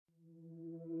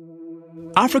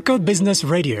Africa Business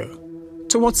Radio,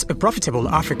 towards a profitable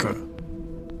Africa.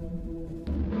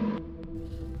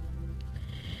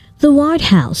 The White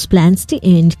House plans to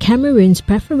end Cameroon's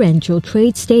preferential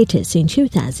trade status in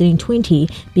 2020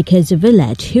 because of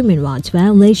alleged human rights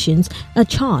violations, a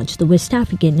charge the West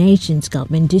African nation's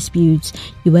government disputes.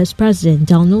 U.S. President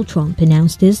Donald Trump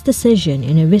announced his decision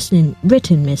in a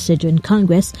written message in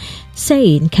Congress,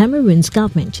 saying Cameroon's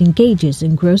government engages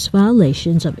in gross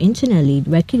violations of internationally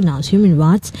recognized human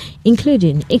rights,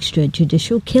 including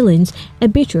extrajudicial killings,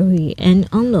 arbitrary and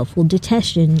unlawful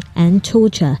detention, and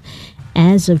torture.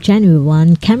 As of January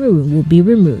 1, Cameroon will be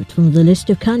removed from the list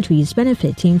of countries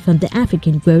benefiting from the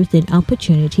African Growth and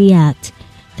Opportunity Act.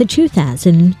 The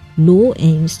 2000 law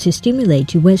aims to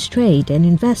stimulate U.S. trade and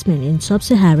investment in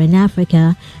sub-Saharan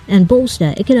Africa and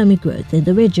bolster economic growth in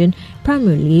the region,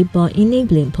 primarily by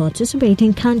enabling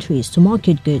participating countries to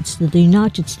market goods to the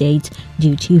United States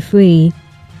duty-free.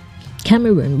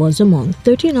 Cameroon was among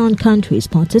 39 countries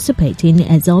participating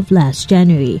as of last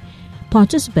January.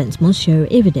 Participants must show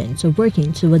evidence of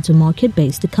working towards a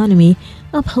market-based economy,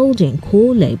 upholding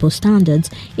core labor standards,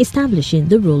 establishing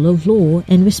the rule of law,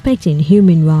 and respecting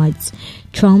human rights.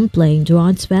 Trump blamed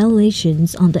rights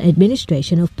violations on the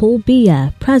administration of Paul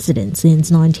Biya, president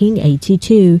since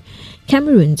 1982.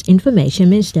 Cameroon's Information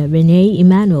Minister Rene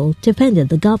Emmanuel defended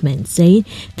the government, saying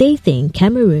they think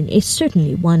Cameroon is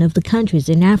certainly one of the countries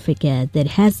in Africa that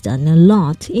has done a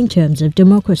lot in terms of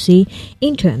democracy,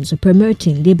 in terms of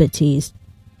promoting liberties.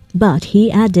 But he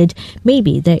added,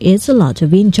 maybe there is a lot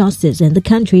of injustice in the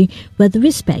country where the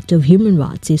respect of human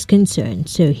rights is concerned,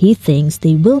 so he thinks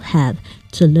they will have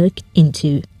to look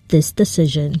into this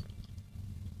decision.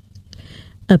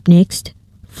 Up next,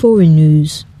 foreign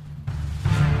news.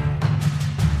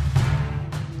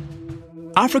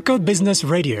 Africa Business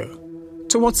Radio,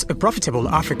 towards a profitable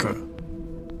Africa.